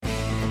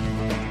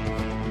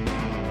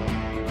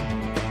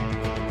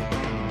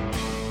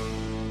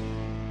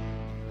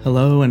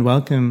Hello and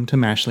welcome to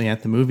Mashley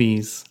at the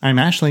Movies. I'm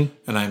Ashley.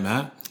 And I'm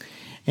Matt.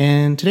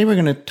 And today we're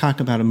going to talk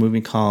about a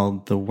movie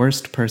called The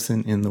Worst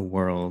Person in the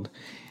World.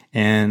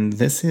 And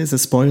this is a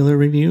spoiler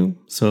review,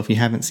 so if you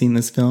haven't seen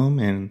this film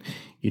and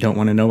you don't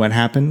want to know what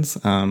happens,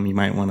 you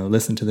might want to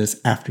listen to this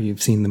after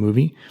you've seen the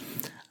movie.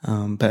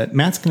 But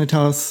Matt's going to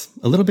tell us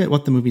a little bit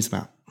what the movie's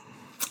about.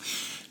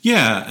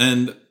 Yeah,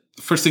 and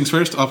first things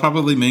first, I'll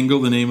probably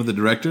mangle the name of the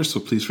director, so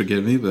please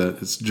forgive me,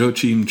 but it's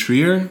Joachim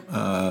Trier.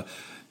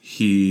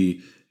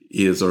 He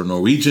is a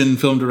Norwegian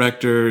film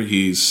director.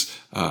 He's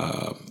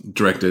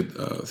directed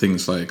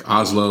things like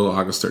Oslo,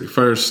 August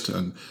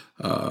 31st,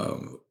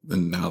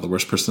 and now The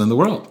Worst Person in the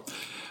World.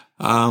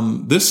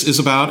 This is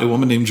about a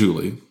woman named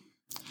Julie,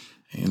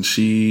 and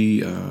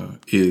she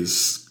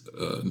is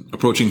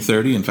approaching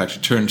 30. In fact, she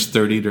turns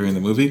 30 during the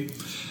movie.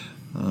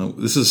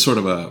 This is sort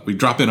of we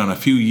drop in on a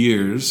few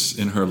years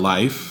in her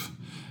life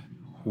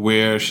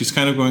where she's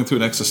kind of going through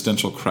an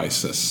existential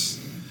crisis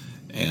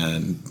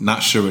and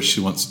not sure what she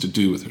wants to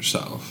do with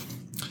herself.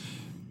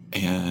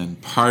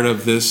 And part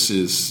of this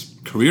is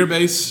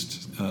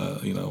career-based.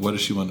 What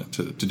does she want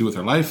to do with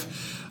her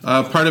life?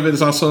 Part of it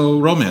is also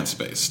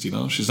romance-based.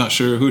 She's not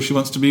sure who she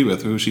wants to be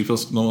with, who she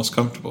feels most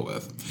comfortable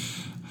with.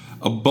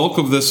 A bulk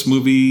of this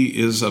movie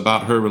is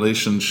about her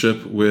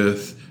relationship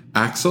with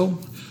Axel,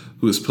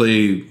 who is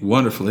played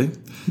wonderfully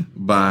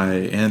by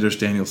Anders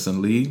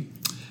Danielsen Lee.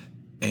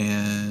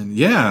 And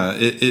yeah,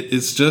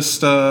 it's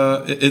just,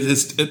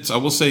 it's I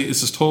will say,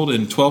 this is told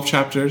in 12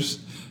 chapters,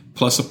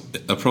 plus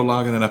a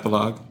prologue and an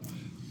epilogue.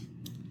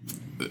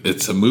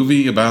 It's a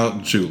movie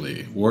about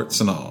Julie,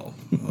 warts and all.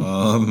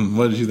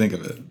 What did you think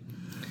of it?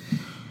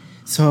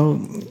 So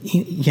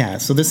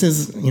this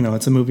is,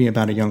 it's a movie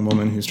about a young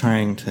woman who's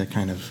trying to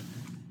kind of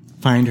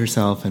find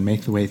herself and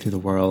make the way through the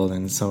world.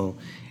 And so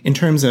in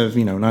terms of,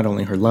 not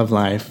only her love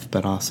life,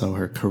 but also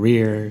her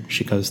career,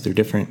 she goes through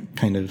different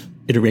kind of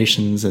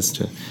iterations as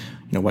to,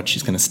 what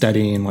she's going to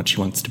study and what she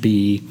wants to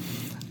be.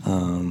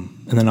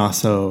 And then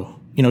also,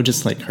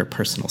 just like her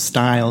personal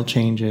style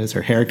changes,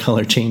 her hair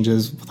color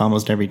changes with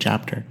almost every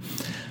chapter.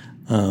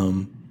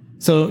 So,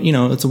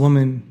 it's a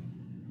woman,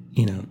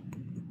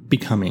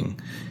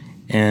 becoming.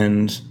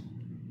 And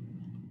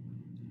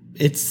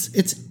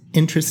it's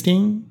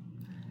interesting.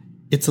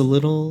 It's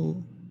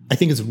I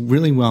think it's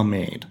really well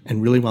made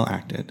and really well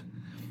acted.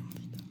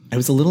 I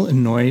was a little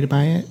annoyed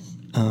by it.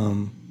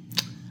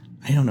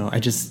 I don't know. I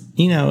just,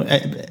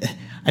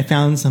 I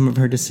found some of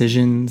her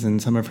decisions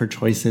and some of her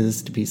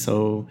choices to be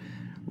so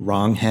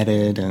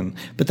wrong-headed,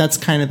 but that's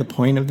kind of the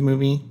point of the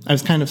movie. I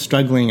was kind of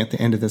struggling at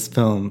the end of this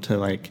film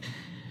to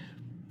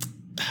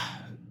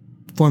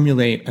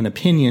formulate an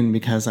opinion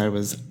because I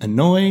was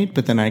annoyed,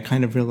 but then I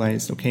kind of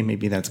realized, okay,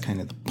 maybe that's kind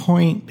of the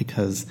point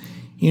because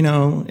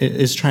it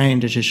is trying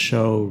to just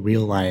show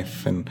real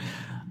life and,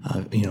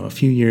 a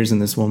few years in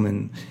this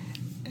woman,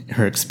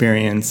 her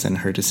experience and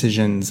her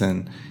decisions.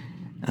 And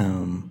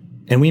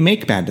we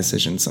make bad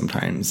decisions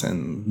sometimes.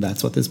 And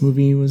that's what this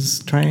movie was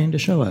trying to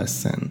show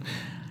us. And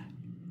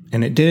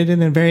it did it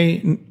in a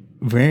very,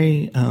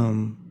 very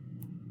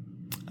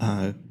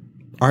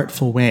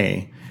artful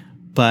way.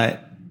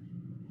 But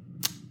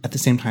at the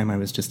same time, I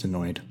was just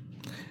annoyed.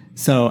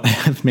 So I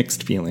have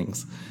mixed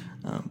feelings.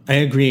 I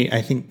agree.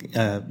 I think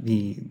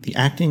the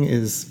acting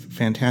is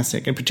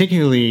fantastic, and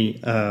particularly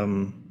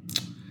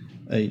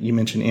you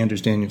mentioned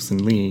Anders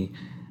Danielsen Lee.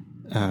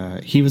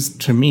 He was,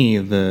 to me,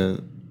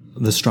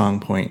 the strong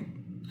point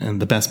and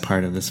the best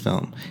part of this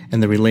film,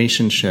 and the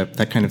relationship,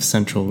 that kind of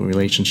central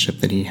relationship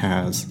that he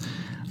has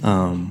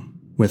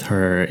with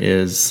her,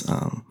 is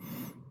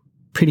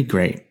pretty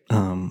great.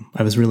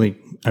 I was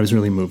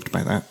really moved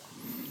by that.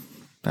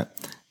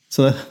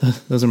 So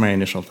those are my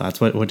initial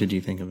thoughts. What did you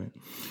think of it?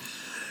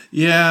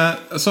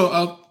 Yeah, so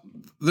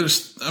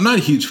I'm not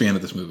a huge fan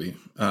of this movie,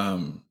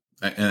 and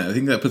I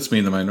think that puts me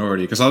in the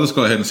minority because I'll just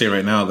go ahead and say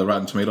right now the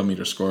Rotten Tomato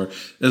meter score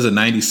is a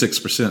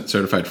 96%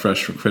 certified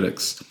fresh from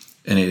critics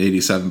and an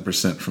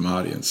 87% from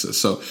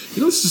audiences. So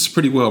this is a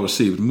pretty well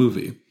received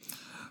movie.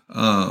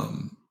 I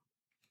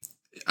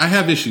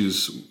have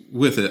issues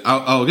with it.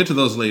 I'll get to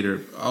those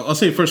later. I'll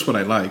say first what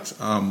I liked.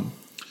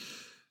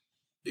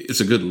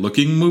 It's a good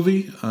looking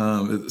movie.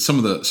 Some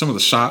of the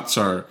shots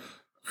are.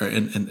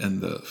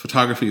 And the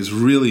photography is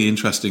really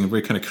interesting and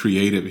very kind of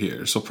creative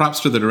here. So props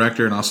to the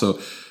director and also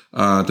to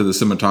the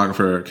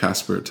cinematographer,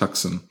 Casper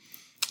Tuxen,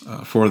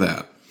 for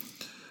that.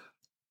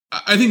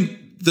 I think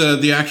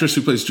the actress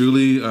who plays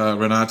Julie,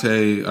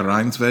 Renate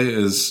Reinsve,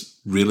 is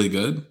really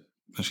good.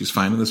 She's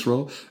fine in this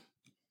role.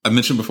 I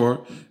mentioned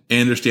before,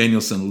 Anders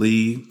Danielsen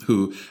Lee,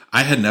 who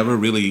I had never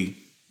really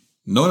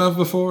known of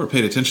before or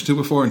paid attention to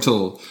before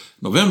until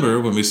November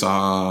when we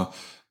saw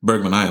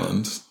Bergman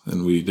Island,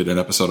 and we did an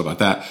episode about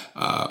that.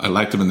 I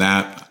liked him in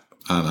that.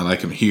 I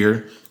like him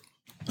here.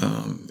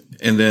 And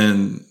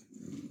then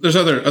there's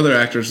other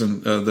actors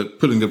that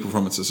put in good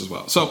performances as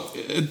well. So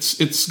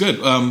it's good.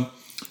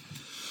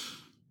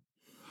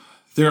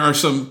 There are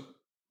some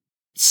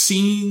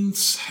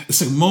scenes,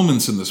 it's like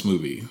moments in this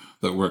movie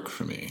that work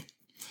for me.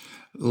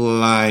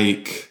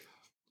 Like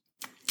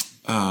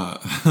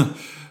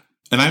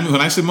And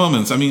when I say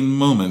moments, I mean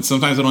moments.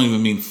 Sometimes I don't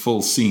even mean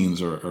full scenes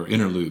or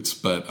interludes.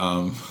 But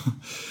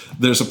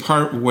there's a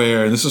part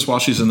where, and this is while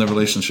she's in the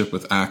relationship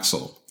with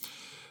Axel.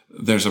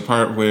 There's a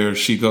part where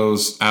she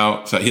goes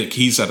out.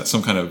 He's at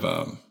some kind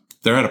of.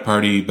 They're at a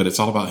party, but it's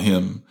all about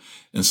him,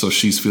 and so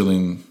she's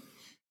feeling.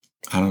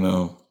 I don't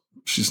know.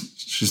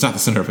 She's not the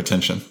center of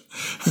attention,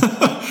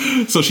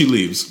 so she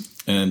leaves.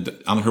 And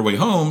on her way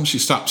home, she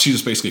stops. She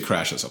just basically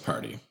crashes a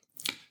party.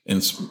 And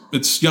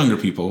it's younger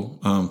people,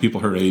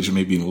 people her age and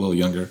maybe even a little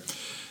younger.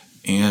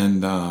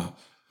 And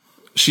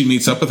she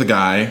meets up with a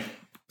guy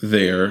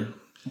there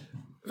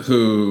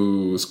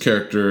whose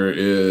character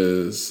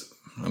is,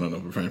 I don't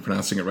know if I'm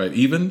pronouncing it right,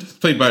 Evend,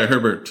 played by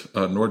Herbert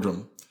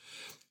Nordrum.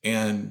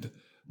 And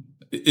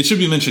it should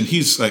be mentioned,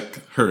 he's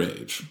like her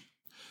age.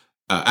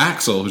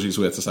 Axel, who she's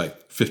with, is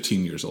like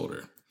 15 years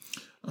older.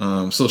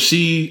 So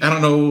she, I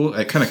don't know,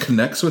 it kind of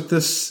connects with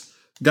this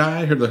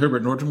guy, the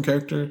Herbert Nordrum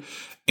character.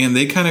 And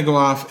they kind of go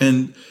off,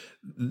 and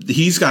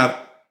he's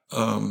got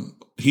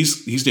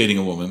he's dating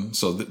a woman,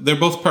 so they're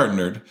both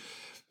partnered,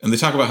 and they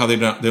talk about how they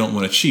don't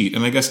want to cheat,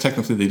 and I guess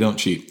technically they don't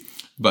cheat,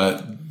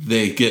 but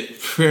they get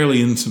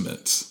fairly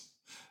intimate.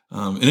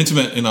 And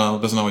intimate,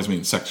 doesn't always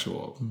mean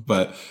sexual,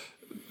 but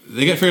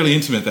they get fairly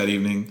intimate that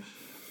evening,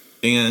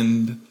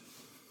 and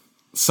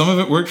some of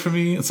it worked for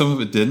me, and some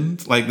of it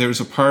didn't. Like there was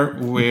a part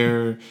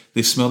where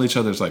they smelled each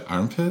other's like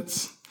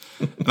armpits.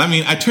 And I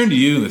mean, I turned to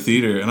you in the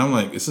theater and I'm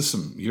like, is this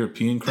some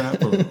European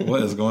crap or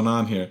what is going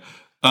on here?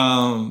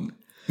 No,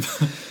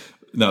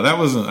 I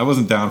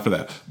wasn't down for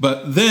that.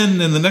 But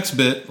then in the next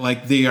bit,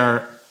 like they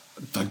are,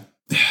 and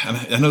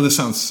I know this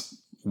sounds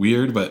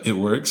weird, but it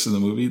works in the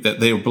movie,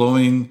 that they are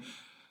blowing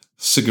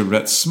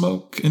cigarette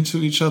smoke into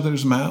each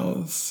other's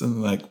mouths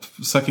and like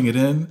sucking it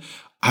in.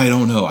 I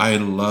don't know. I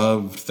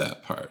loved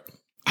that part.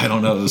 I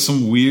don't know. There's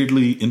some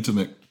weirdly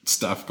intimate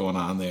stuff going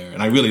on there.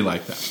 And I really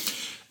like that.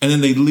 And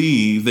then they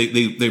leave.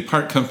 They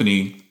part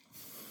company.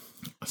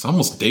 It's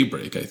almost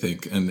daybreak, I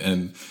think.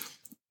 And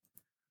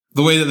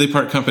the way that they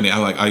part company,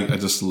 I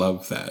just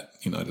love that.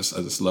 I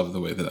just love the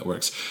way that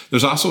works.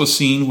 There's also a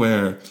scene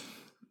where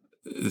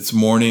it's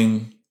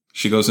morning.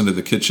 She goes into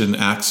the kitchen.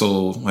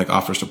 Axel like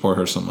offers to pour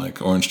her some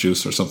like orange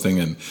juice or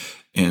something,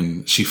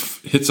 and she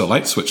hits a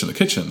light switch in the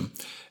kitchen,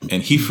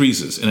 and he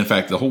freezes. And in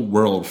fact, the whole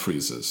world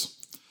freezes.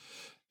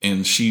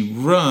 And she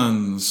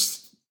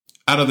runs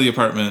out of the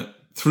apartment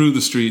through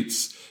the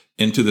streets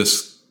into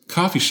this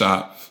coffee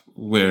shop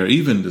where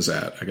Evend is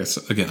at. I guess,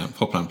 again, I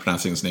hope I'm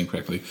pronouncing his name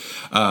correctly.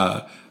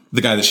 The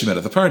guy that she met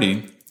at the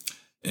party.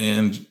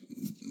 And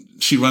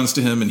she runs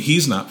to him and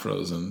he's not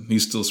frozen.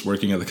 He's still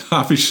working at the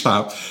coffee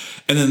shop.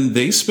 And then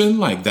they spend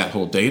like that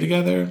whole day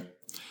together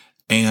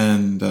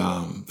and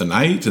the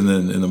night. And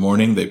then in the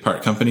morning they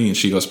part company and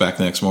she goes back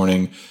the next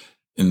morning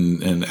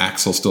and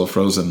Axel's still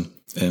frozen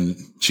and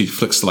she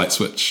flicks the light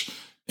switch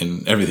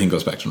and everything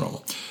goes back to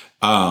normal.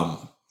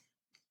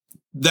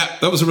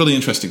 That was a really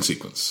interesting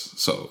sequence.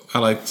 So I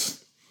like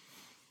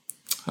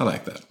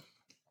that.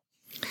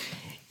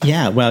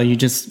 Yeah, well, you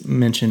just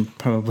mentioned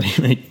probably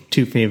my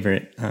two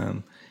favorite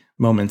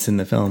moments in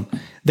the film.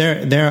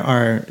 There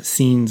are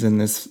scenes in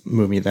this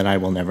movie that I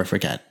will never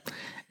forget,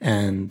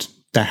 and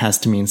that has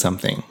to mean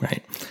something,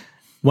 right?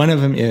 One of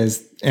them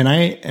is, and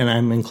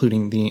I'm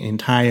including the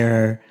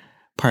entire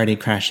party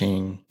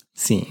crashing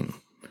scene.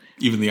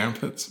 Even the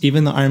armpits?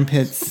 Even the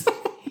armpits.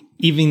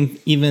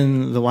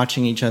 even the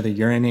watching each other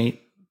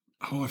urinate.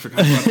 Oh, I forgot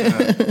about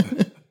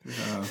that.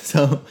 Yeah.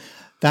 So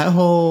that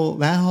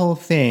whole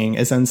thing,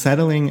 as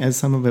unsettling as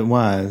some of it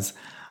was,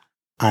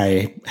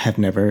 I have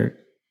never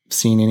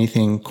seen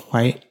anything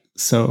quite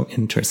so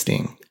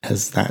interesting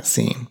as that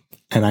scene,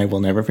 and I will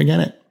never forget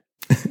it.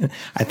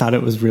 I thought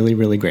it was really,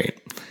 really great.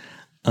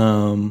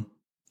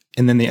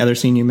 And then the other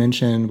scene you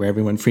mentioned where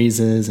everyone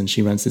freezes and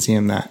she runs to see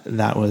him,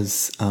 that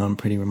was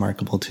pretty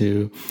remarkable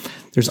too.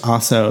 There's a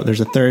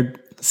third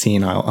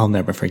scene I'll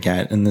never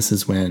forget, and this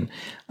is when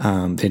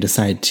they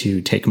decide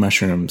to take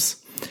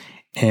mushrooms,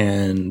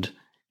 and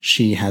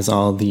she has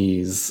all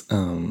these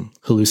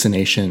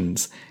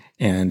hallucinations,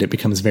 and it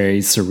becomes very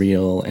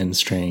surreal and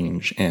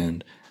strange.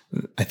 And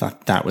I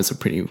thought that was a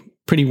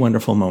pretty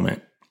wonderful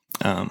moment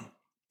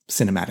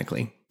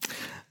cinematically.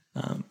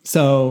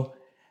 So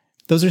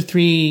those are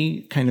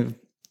three kind of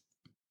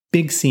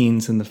big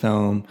scenes in the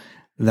film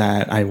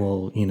that I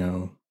will,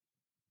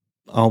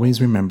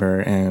 always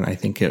remember, and I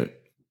think it,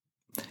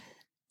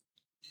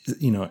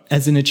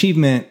 as an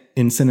achievement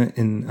in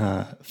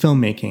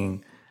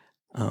filmmaking,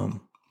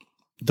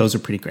 those are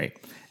pretty great.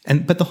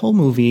 But the whole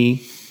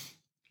movie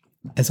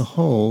as a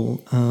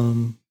whole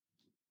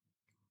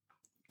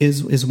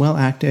is well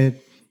acted.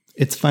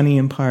 It's funny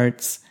in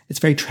parts. It's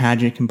very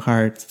tragic in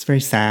parts. It's very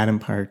sad in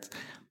parts.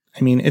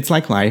 I mean, it's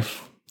like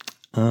life.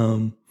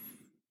 And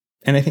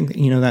I think,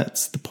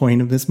 that's the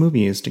point of this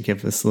movie, is to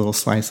give this little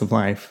slice of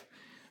life.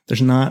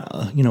 There's not,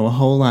 a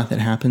whole lot that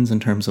happens in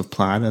terms of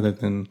plot other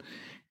than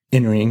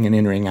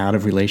entering out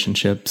of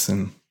relationships.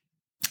 And,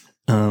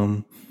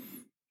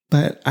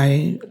 but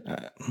I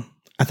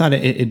thought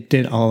it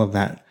did all of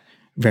that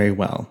very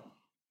well.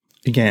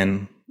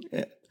 Again,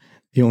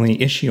 The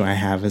only issue I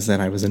have is that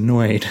I was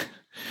annoyed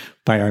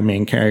by our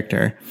main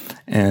character.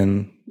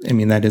 And I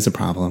mean, that is a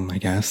problem, I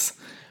guess.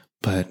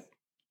 But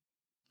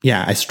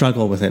yeah, I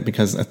struggle with it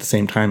because at the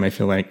same time, I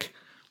feel like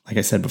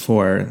I said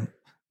before,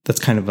 that's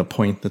kind of a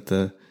point that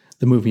the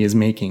movie is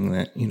making,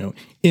 that, you know,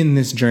 in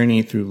this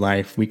journey through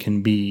life, we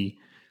can be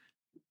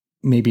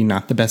maybe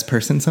not the best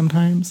person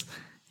sometimes.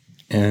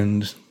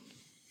 And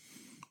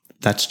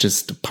that's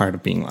just part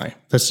of being alive.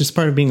 That's just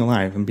part of being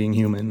alive and being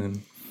human.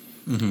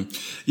 And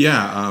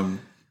yeah.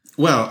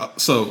 Well,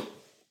 so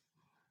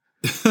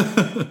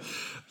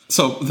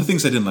so the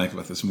things I didn't like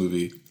about this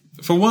movie,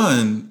 for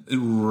one,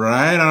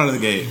 right out of the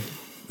gate,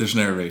 there's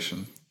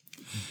narration.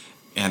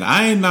 And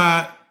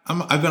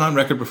I've been on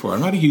record before. I'm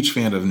not a huge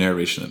fan of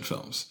narration in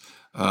films.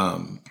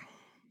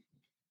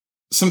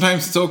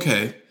 Sometimes it's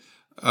okay.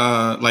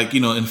 Like, you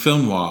know, in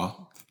film noir,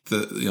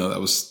 that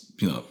was,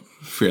 you know,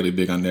 fairly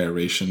big on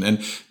narration.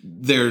 And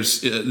there's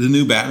the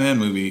new Batman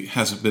movie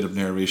has a bit of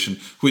narration,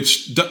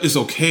 which is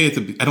okay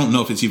I don't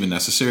know if it's even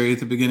necessary at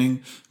the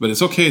beginning, but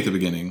it's okay at the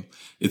beginning.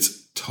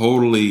 It's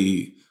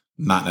totally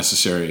not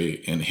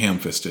necessary and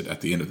ham-fisted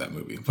at the end of that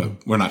movie.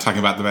 But we're not talking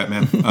about the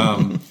Batman.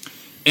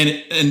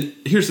 And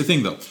here's the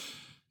thing, though.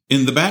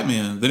 In the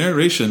Batman, the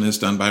narration is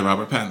done by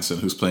Robert Pattinson,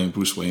 who's playing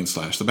Bruce Wayne /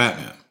 the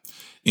Batman.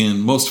 In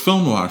most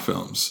film noir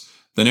films,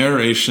 the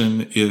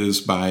narration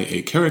is by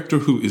a character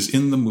who is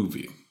in the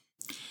movie.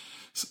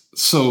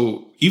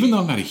 So even though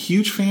I'm not a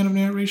huge fan of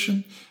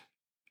narration,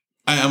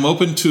 I'm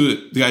open to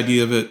it, the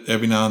idea of it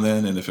every now and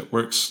then, and if it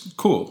works,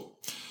 cool.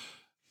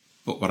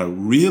 But what I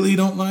really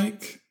don't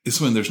like is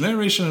when there's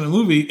narration in a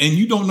movie and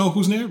you don't know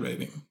who's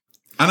narrating.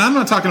 And I'm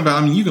not talking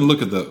about, I mean, you can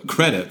look at the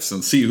credits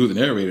and see who the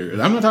narrator is.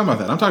 I'm not talking about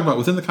that. I'm talking about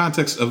within the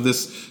context of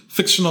this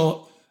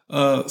fictional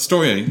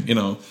story, you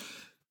know,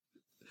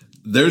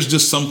 there's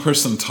just some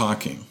person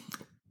talking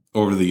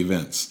over the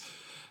events.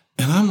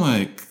 And I'm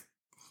like,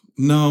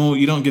 no,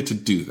 you don't get to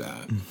do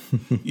that.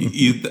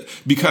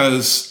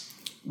 Because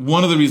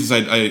one of the reasons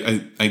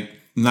I'm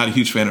not a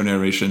huge fan of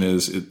narration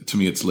is, to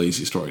me, it's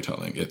lazy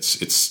storytelling.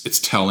 It's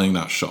telling,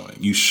 not showing.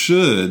 You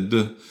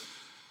should,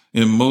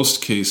 in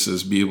most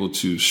cases, be able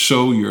to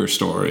show your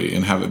story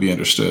and have it be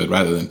understood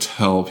rather than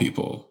tell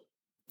people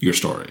your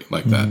story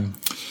like that.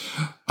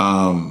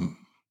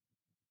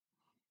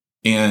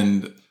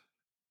 And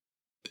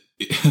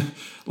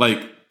like,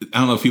 I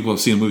don't know if people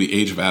have seen the movie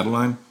Age of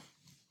Adeline.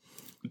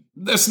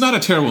 That's not a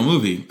terrible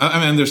movie.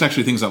 I mean, there's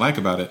actually things I like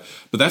about it,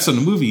 but that's a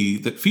movie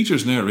that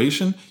features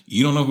narration.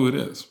 You don't know who it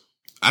is.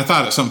 I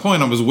thought at some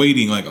point I was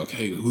waiting, like,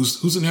 okay, who's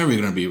the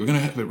narrator going to be? We're going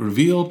to have it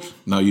revealed?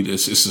 No,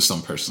 it's just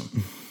some person.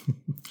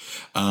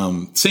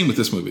 Same with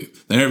this movie.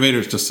 The narrator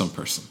is just some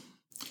person.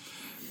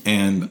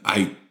 And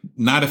I'm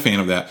not a fan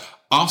of that.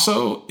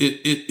 Also,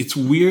 it's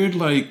weird,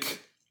 like,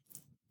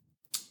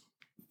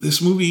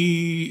 this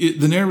movie,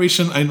 the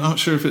narration, I'm not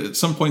sure if it, at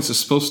some points is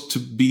supposed to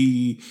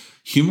be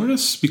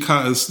humorous,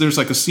 because there's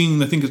like a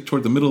scene, I think it's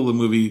toward the middle of the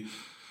movie,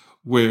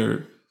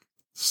 where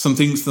some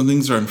things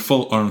are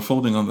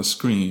unfolding on the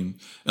screen,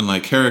 and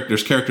like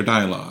there's character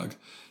dialogue,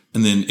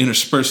 and then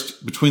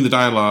interspersed between the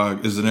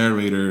dialogue is the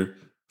narrator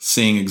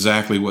saying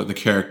exactly what the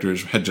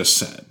characters had just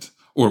said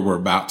or were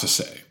about to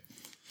say.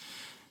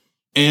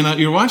 And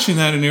you're watching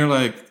that and you're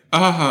like,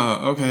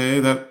 okay,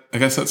 I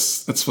guess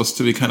that's supposed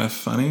to be kind of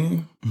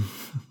funny.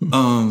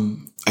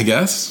 I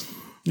guess,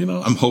 you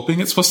know, I'm hoping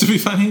it's supposed to be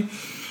funny.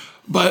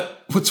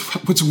 But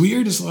what's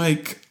weird is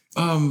like,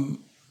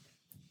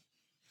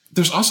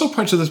 there's also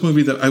parts of this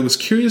movie that I was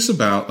curious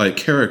about, like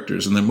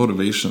characters and their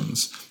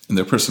motivations and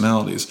their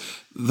personalities,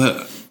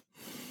 that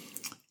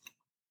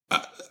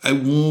I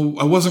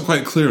wasn't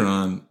quite clear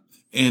on.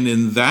 And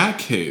in that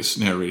case,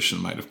 narration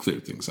might have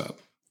cleared things up.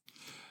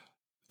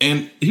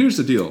 And here's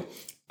the deal.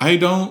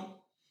 I'm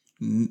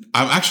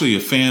actually a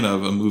fan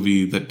of a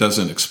movie that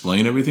doesn't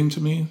explain everything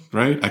to me,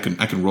 right? I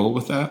can roll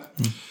with that.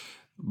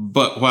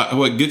 But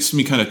what gets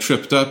me kind of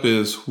tripped up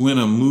is when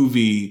a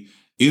movie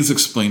is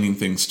explaining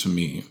things to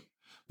me,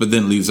 but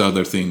then leaves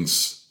other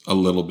things a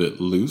little bit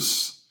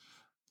loose.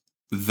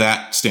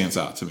 That stands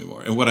out to me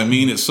more. And what I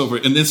mean is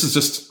and this is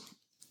just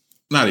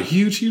not a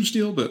huge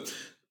deal, but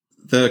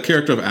the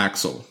character of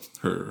Axel,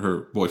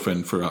 her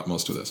boyfriend throughout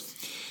most of this,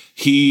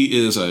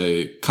 he is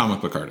a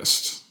comic book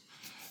artist.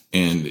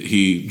 And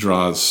he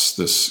draws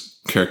this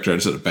character,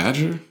 is it a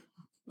badger?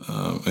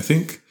 I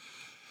think.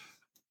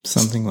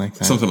 Something like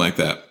that. Something like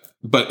that.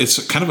 But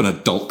it's kind of an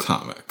adult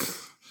comic.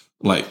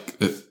 Like,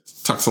 it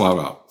talks a lot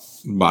about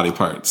body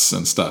parts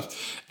and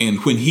stuff. And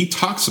when he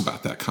talks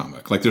about that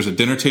comic, like there's a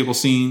dinner table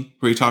scene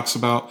where he talks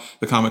about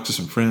the comic to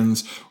some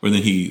friends, or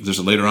then there's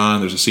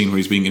a scene where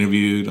he's being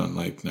interviewed on,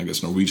 like, I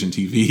guess, Norwegian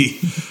TV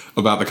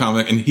about the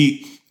comic. And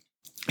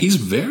he's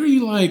very,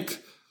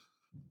 like,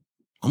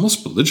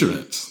 almost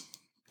belligerent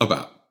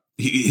about.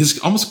 He's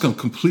almost a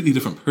completely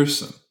different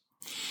person.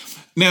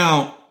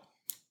 Now,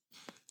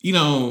 you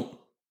know,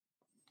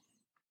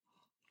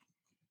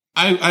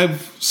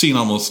 I've seen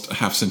almost a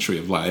half century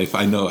of life.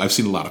 I know I've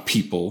seen a lot of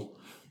people.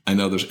 I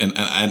know and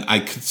I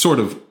could sort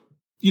of,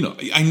 you know,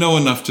 I know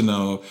enough to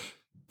know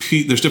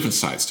there's different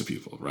sides to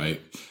people, right?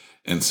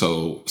 And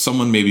so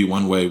someone may be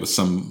one way with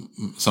some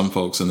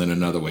folks and then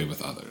another way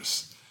with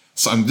others.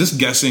 So I'm just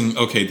guessing,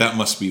 okay, that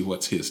must be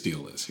what his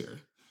deal is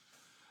here.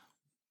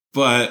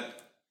 But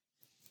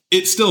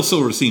it still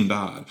sort of seemed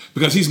odd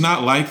because he's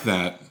not like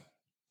that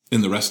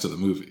in the rest of the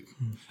movie.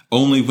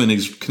 Only when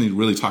he's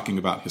really talking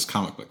about his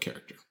comic book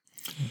character.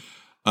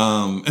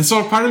 And so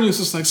a part of me was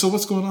just like, so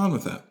what's going on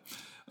with that?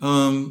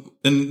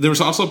 And there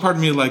was also a part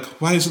of me like,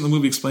 why isn't the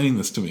movie explaining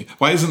this to me?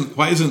 Why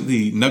isn't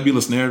the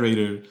nebulous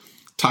narrator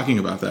talking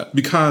about that?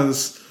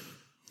 Because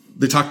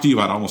they talk to you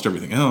about almost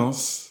everything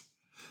else,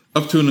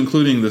 up to and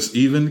including this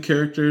Even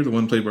character, the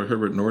one played by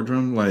Herbert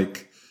Nordrum.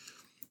 Like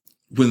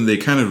when they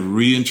kind of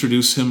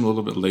reintroduce him a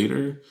little bit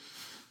later,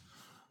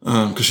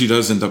 because she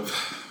does end up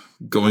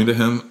going to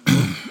him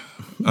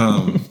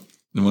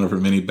in one of her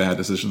many bad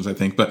decisions, I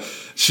think. But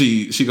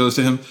she goes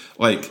to him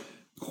like.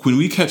 When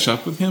we catch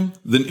up with him,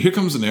 then here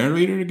comes the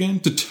narrator again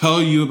to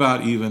tell you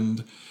about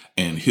Even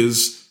and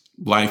his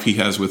life he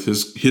has with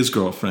his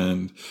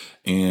girlfriend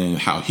and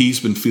how he's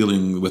been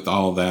feeling with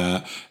all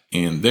that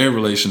and their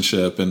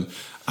relationship. And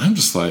I'm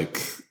just like,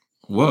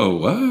 whoa,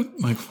 what?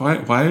 Like,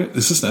 why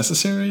is this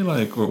necessary?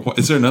 Like, or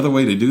is there another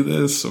way to do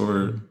this?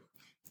 Or,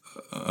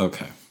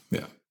 okay.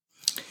 Yeah.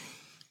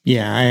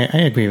 Yeah, I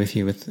agree with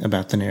you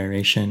about the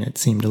narration. It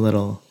seemed a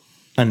little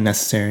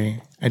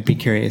unnecessary. I'd be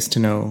curious to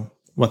know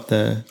what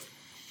the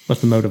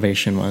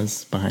motivation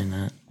was behind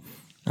that.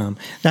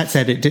 That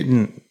said, it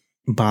didn't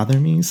bother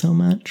me so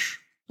much.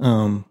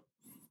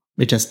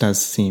 It just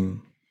does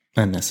seem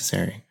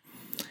unnecessary.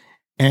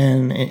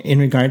 And in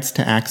regards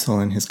to Axel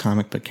and his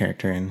comic book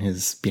character and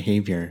his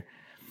behavior,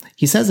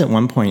 he says at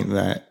one point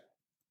that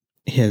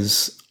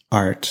his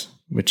art,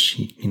 which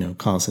he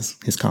calls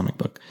his comic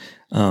book,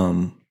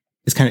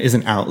 is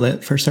an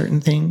outlet for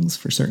certain things,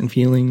 for certain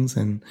feelings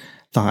and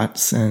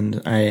thoughts. And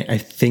I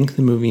think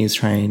the movie is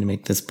trying to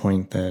make this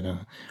point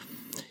that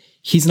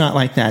he's not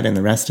like that in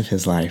the rest of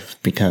his life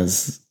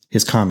because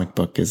his comic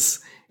book is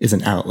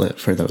an outlet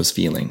for those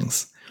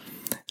feelings.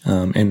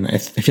 And I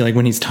feel like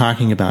when he's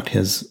talking about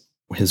his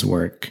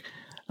work,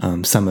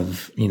 some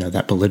of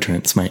that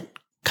belligerence might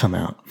come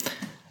out.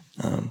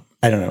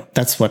 I don't know.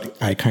 That's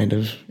what I kind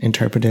of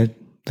interpreted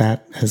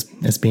that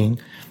as being.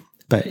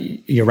 But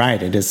you're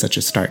right. It is such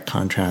a stark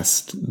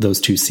contrast, those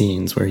two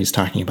scenes where he's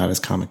talking about his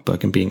comic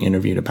book and being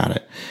interviewed about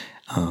it.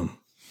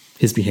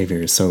 His behavior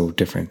is so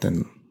different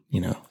than,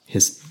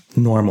 his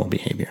normal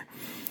behavior.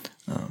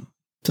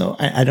 So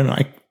I don't know.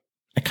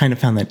 I kind of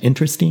found that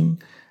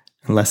interesting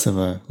and less of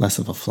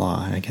a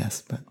flaw, I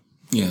guess. But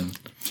yeah,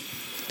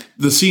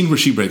 the scene where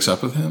she breaks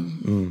up with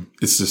him,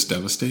 it's just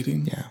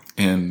devastating. Yeah.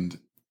 And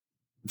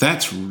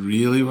that's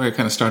really where it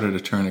kind of started to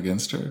turn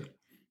against her.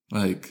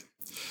 Like,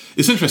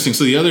 it's interesting.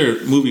 So the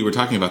other movie we're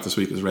talking about this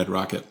week is Red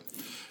Rocket.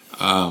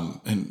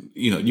 And,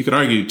 you could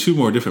argue two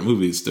more different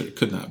movies there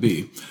could not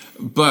be.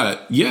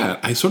 But yeah,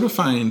 I sort of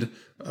find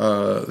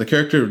the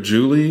character of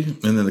Julie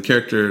and then the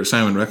character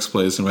Simon Rex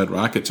plays in Red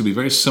Rocket to be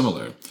very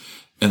similar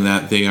in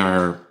that they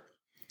are,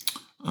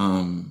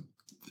 I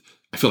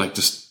feel like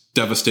just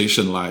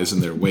devastation lies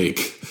in their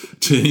wake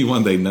to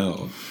anyone they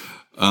know.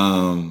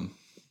 And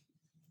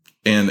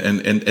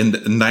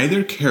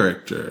neither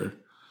character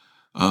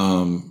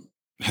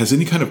has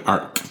any kind of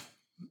arc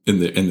in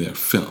their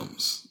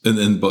films,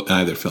 in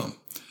either film.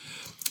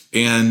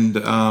 And,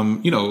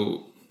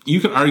 you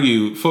could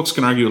argue, folks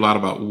can argue a lot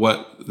about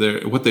what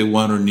they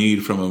want or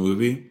need from a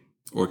movie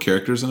or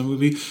characters in a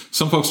movie.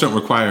 Some folks don't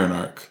require an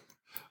arc.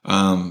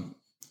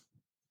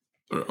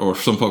 Or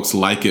some folks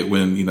like it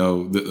when,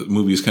 the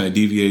movies kind of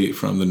deviate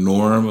from the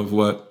norm of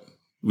what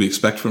we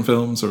expect from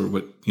films or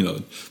what,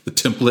 the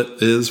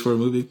template is for a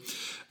movie.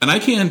 And I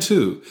can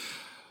too.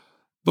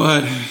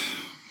 But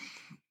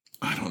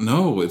I don't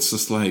know. It's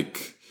just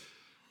like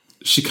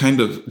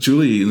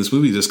Julie in this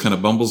movie just kind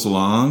of bumbles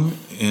along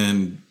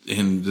and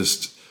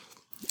just,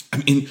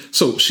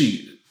 so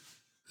she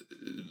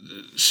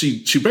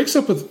breaks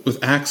up with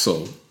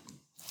Axel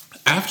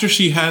after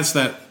she has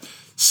that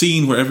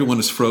scene where everyone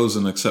is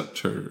frozen except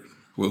her,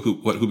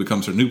 who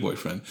becomes her new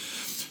boyfriend.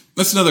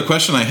 That's another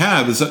question I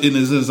have is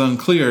as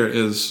unclear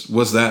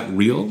was that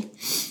real?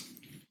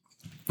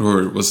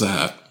 Or was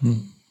that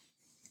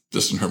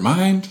just in her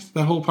mind,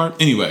 that whole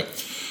part? Anyway,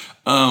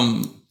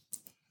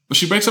 but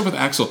she breaks up with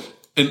Axel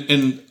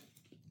and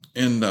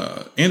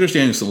Anders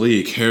Danielsen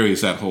Lee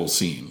carries that whole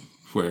scene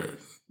where,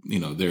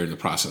 they're in the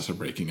process of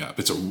breaking up.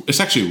 It's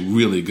actually a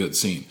really good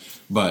scene,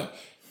 but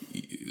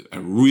I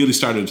really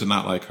started to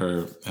not like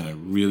her and I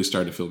really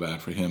started to feel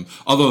bad for him.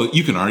 Although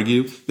you can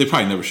argue they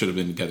probably never should have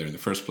been together in the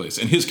first place.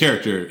 And his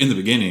character in the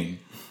beginning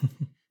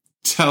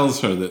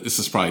tells her that this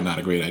is probably not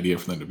a great idea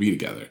for them to be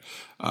together.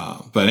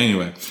 But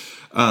anyway,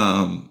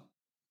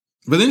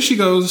 but then she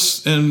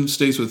goes and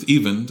stays with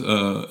Even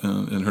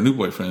and her new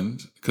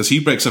boyfriend because he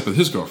breaks up with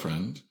his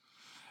girlfriend.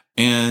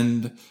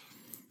 And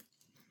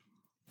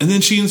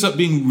then she ends up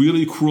being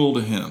really cruel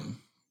to him.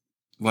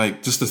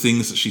 Like just the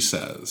things that she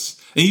says.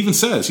 And he even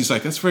says, he's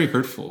like, that's very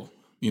hurtful,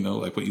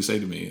 like what you say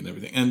to me and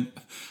everything. And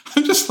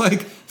I'm just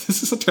like,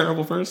 this is a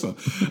terrible person.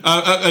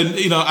 And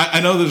you know, I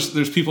know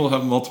there's people who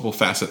have multiple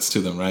facets to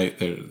them, right?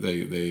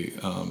 They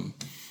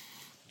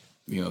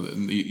you know,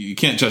 you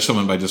can't judge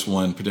someone by just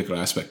one particular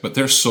aspect, but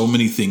there's so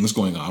many things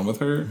going on with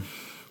her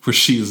where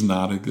she is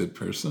not a good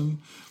person.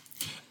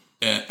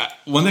 And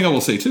one thing I will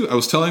say too, I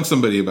was telling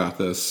somebody about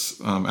this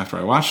after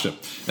I watched it,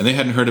 and they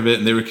hadn't heard of it,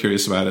 and they were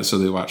curious about it, so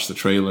they watched the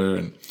trailer,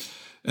 and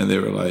they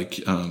were like,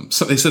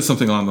 so they said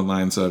something along the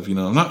lines of, you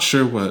know, I'm not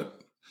sure what,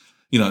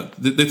 you know,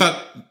 they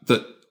thought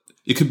that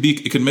it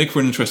could make for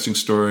an interesting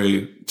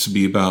story to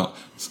be about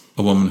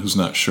a woman who's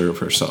not sure of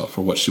herself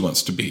or what she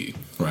wants to be,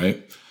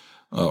 right?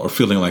 Or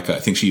feeling like, I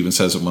think she even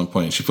says at one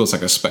point, she feels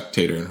like a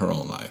spectator in her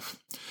own life.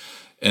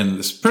 And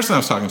this person I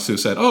was talking to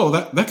said, oh,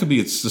 that could be,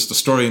 it's just a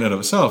story in and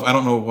of itself. I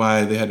don't know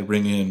why they had to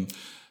bring in,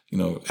 you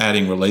know,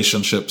 adding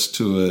relationships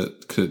to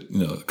it, could,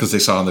 you know, because they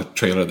saw in the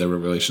trailer there were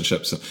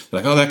relationships. And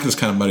they're like, oh, that could just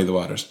kind of muddy the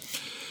waters.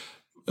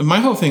 And my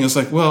whole thing is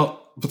like,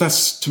 well, but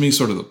that's to me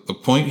sort of the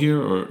point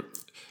here, or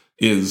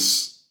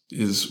is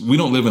we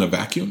don't live in a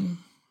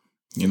vacuum,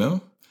 you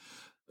know?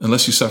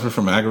 Unless you suffer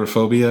from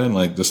agoraphobia and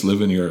like just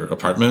live in your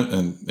apartment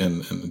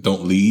and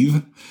don't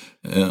leave.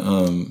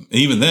 And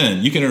even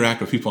then, you can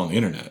interact with people on the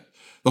internet.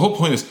 The whole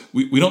point is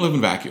we don't live in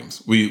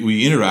vacuums.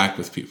 We interact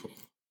with people.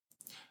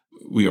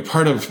 We are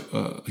part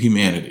of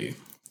humanity.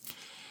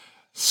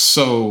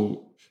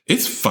 So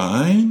it's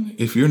fine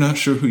if you're not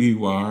sure who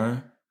you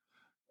are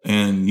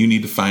and you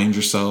need to find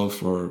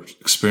yourself or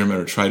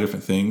experiment or try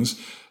different things.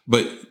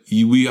 But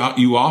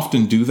you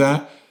often do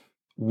that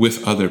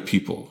with other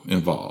people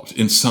involved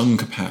in some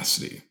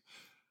capacity.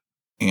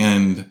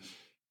 And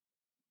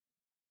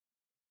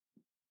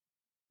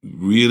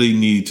really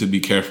need to be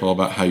careful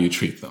about how you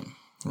treat them,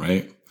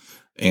 right?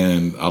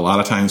 And a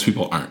lot of times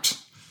people aren't.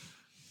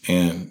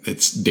 And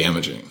it's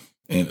damaging.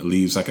 And it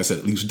leaves, like I said,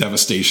 it leaves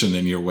devastation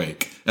in your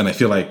wake. And I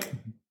feel like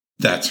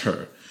that's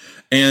her.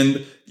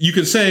 And you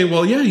could say,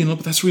 well, yeah, you know,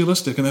 but that's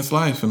realistic and that's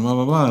life and blah,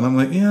 blah, blah. And I'm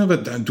like, yeah,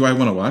 but do I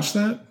want to watch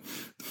that?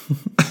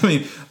 I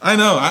mean, I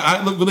know,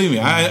 I look, believe me,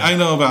 I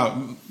know about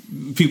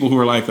people who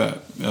are like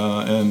that,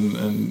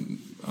 and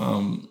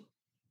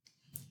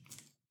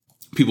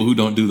people who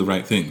don't do the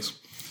right things.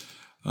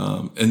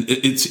 And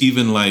it's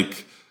even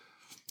like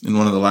in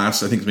one of the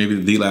last, I think maybe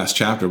the last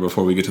chapter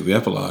before we get to the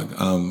epilogue,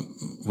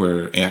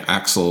 where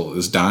Axel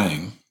is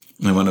dying,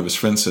 and one of his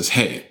friends says,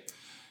 hey,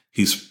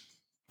 he's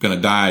going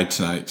to die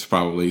tonight,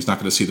 probably. He's not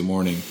going to see the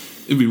morning.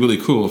 It'd be really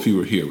cool if you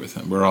were here with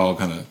him. We're all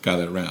kind of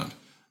gathered around.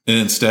 And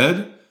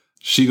instead,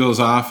 she goes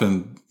off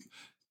and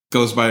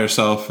goes by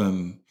herself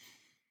and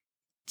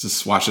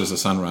just watches the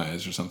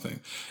sunrise or something.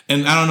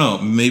 And I don't know,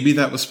 maybe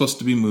that was supposed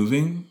to be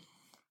moving.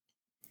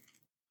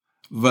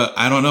 But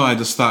I don't know. I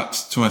just thought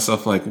to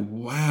myself, like,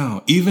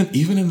 wow, even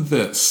in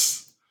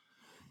this,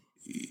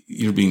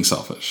 you're being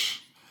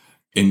selfish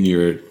and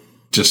you're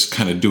just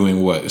kind of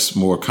doing what is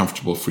more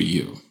comfortable for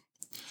you.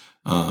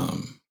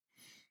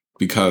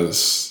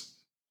 Because,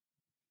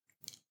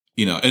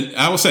 you know, and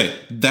I will say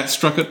that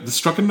struck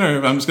a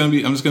nerve. I'm just going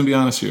to be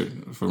honest here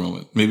for a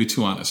moment, maybe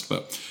too honest,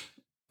 but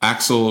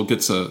Axel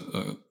gets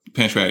a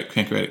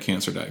pancreatic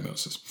cancer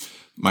diagnosis.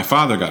 My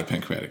father got a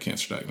pancreatic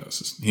cancer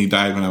diagnosis. He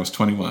died when I was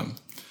 21.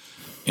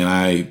 And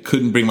I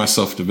couldn't bring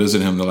myself to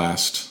visit him the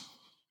last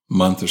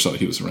month or so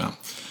he was around,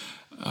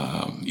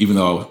 even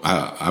though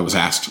I was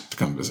asked to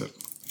come visit.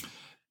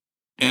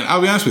 And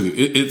I'll be honest with you,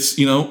 it's,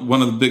 you know,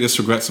 one of the biggest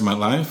regrets of my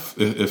life.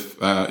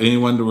 If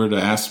anyone were to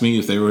ask me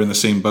if they were in the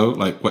same boat,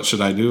 like, what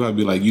should I do? I'd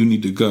be like, you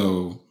need to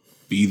go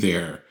be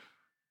there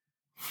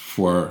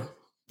for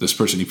this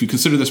person. If you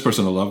consider this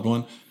person a loved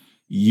one,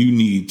 you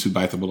need to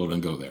bite the bullet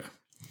and go there.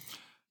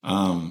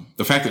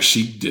 The fact that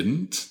she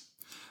didn't,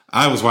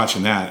 I was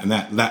watching that, and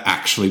that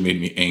actually made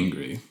me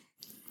angry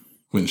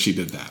when she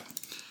did that.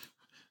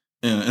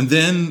 And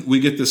then we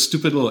get this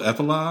stupid little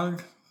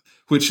epilogue,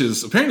 which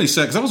is apparently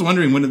set, because I was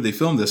wondering, when did they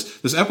film this?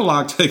 This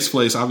epilogue takes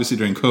place, obviously,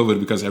 during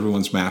COVID because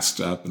everyone's masked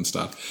up and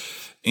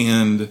stuff.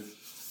 And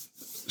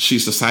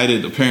she's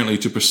decided, apparently,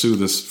 to pursue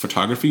this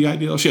photography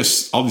ideal. She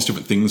has all these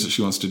different things that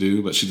she wants to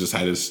do, but she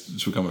decided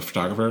to become a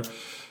photographer.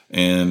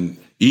 And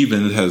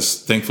Eben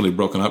has thankfully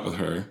broken up with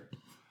her.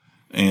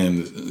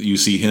 And you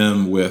see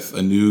him with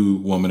a new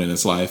woman in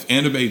his life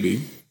and a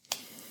baby.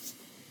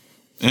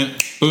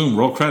 And boom,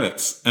 roll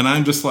credits. And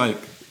I'm just like,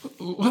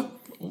 what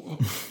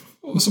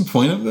was the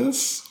point of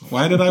this?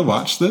 Why did I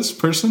watch this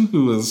person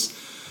who is,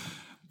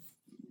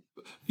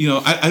 you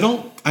know, I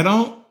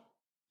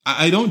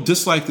don't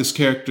dislike this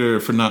character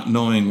for not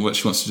knowing what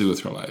she wants to do with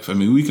her life. I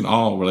mean, we can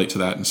all relate to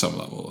that in some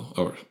level,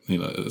 or, you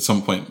know, at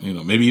some point, you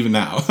know, maybe even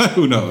now,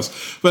 who knows?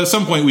 But at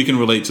some point we can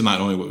relate to not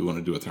knowing what we want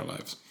to do with our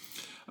lives.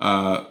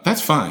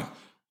 That's fine.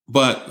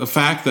 But the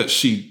fact that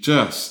she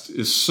just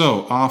is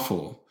so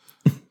awful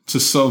to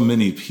so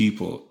many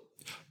people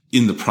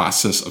in the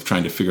process of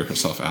trying to figure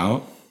herself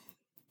out,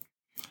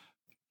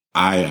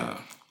 I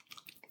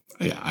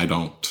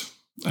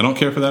don't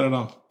care for that at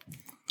all.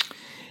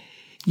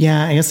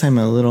 Yeah, I guess I'm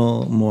a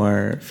little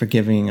more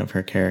forgiving of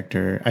her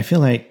character. I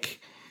feel like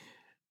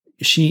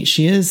she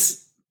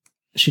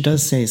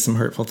does say some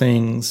hurtful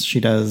things. She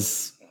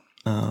does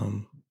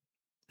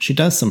She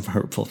does some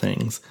hurtful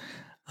things.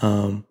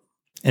 And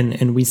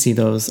we see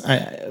those.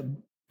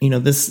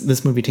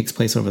 This movie takes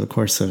place over the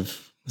course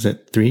of, is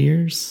it 3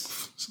 years?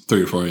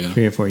 3 or 4, yeah.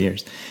 3 or 4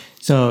 years.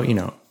 So,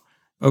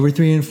 over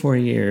 3 and 4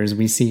 years,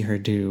 we see her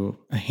do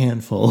a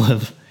handful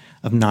of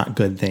not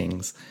good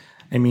things.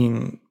 I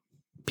mean,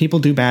 people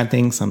do bad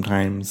things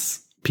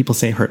sometimes. People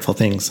say hurtful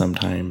things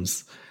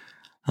sometimes.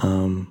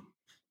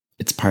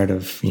 It's part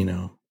of,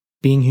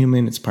 being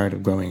human. It's part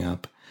of growing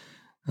up.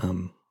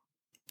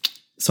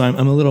 So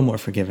I'm a little more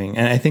forgiving.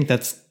 And I think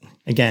that's,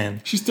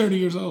 again, she's 30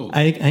 years old.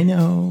 I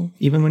know.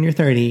 Even when you're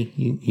 30,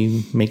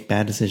 you make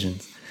bad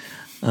decisions.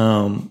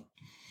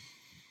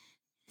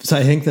 So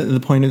I think that the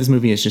point of this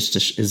movie is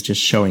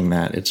just showing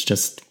that. It's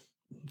just,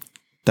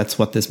 that's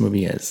what this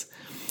movie is.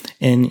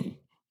 And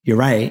you're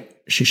right.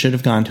 She should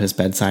have gone to his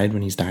bedside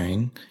when he's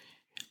dying.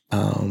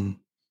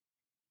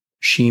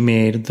 She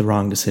made the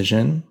wrong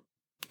decision.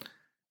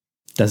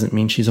 Doesn't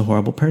mean she's a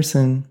horrible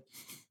person.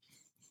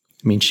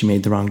 It means she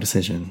made the wrong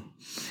decision.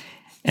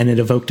 And it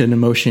evoked an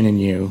emotion in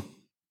you.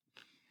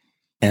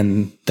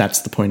 And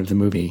that's the point of the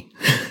movie.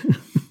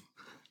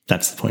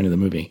 That's the point of the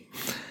movie.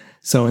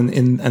 So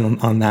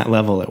on that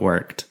level, it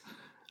worked.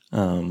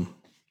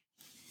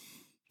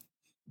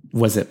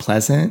 Was it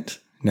pleasant?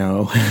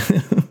 No,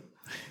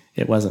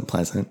 it wasn't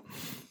pleasant,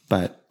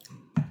 but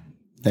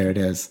there it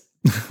is.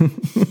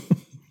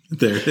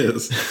 There it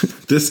is.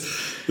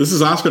 This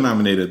is Oscar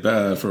nominated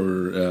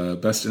for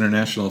Best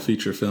International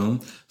Feature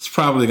Film. It's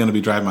probably going to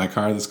be Drive My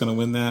Car that's going to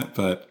win that,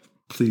 but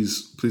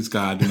please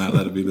God, do not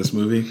let it be this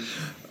movie.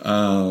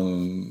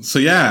 So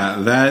yeah,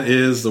 that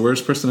is The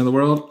Worst Person in the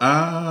World.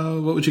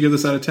 What would you give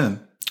this out of 10?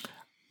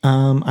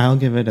 I'll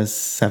give it a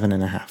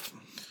 7.5.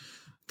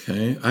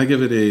 Okay. I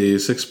give it a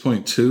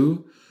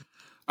 6.2.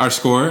 Our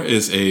score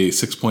is a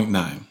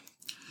 6.9.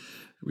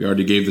 We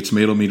already gave the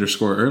tomato meter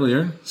score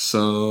earlier,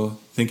 so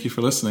thank you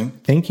for listening.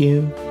 Thank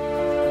you.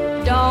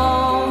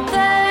 Don't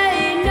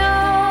they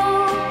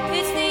know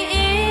it's the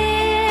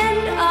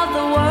end of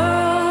the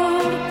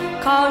world,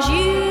 'cause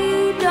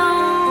you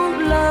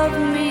don't love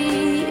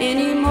me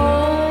anymore?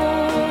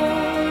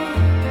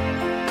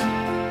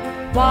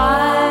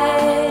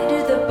 Why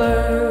do the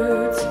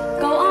birds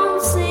go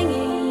on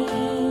singing?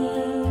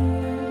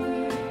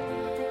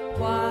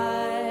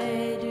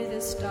 Why do the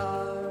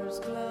stars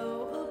glow?